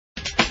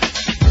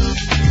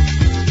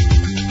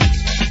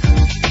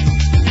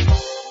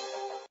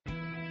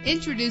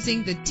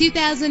Introducing the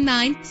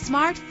 2009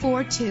 Smart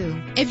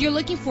Fortwo. If you're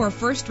looking for a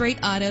first-rate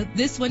auto,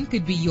 this one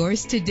could be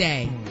yours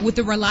today. With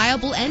a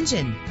reliable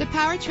engine, the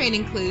powertrain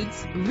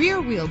includes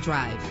rear-wheel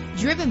drive,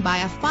 driven by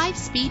a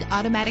 5-speed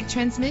automatic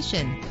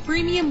transmission.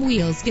 Premium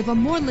wheels give a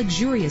more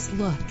luxurious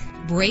look.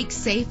 Brake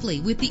safely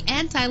with the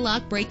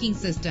anti-lock braking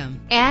system.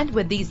 And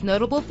with these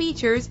notable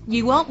features,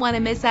 you won't want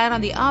to miss out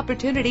on the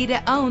opportunity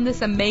to own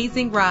this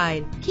amazing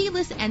ride.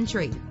 Keyless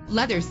entry,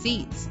 leather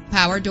seats,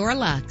 power door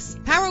locks,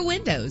 power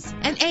windows,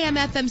 an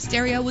AM/FM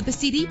stereo with a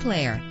CD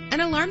player,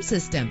 an alarm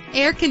system,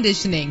 air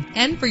conditioning.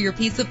 And for your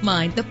peace of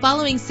mind, the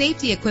following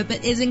safety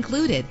equipment is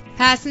included: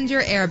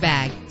 passenger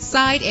airbag,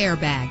 side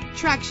airbag,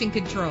 traction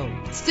control,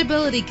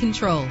 stability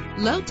control,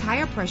 low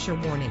tire pressure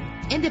warning,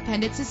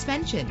 independent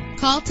suspension.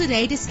 Call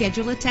today to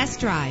schedule a test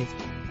drive.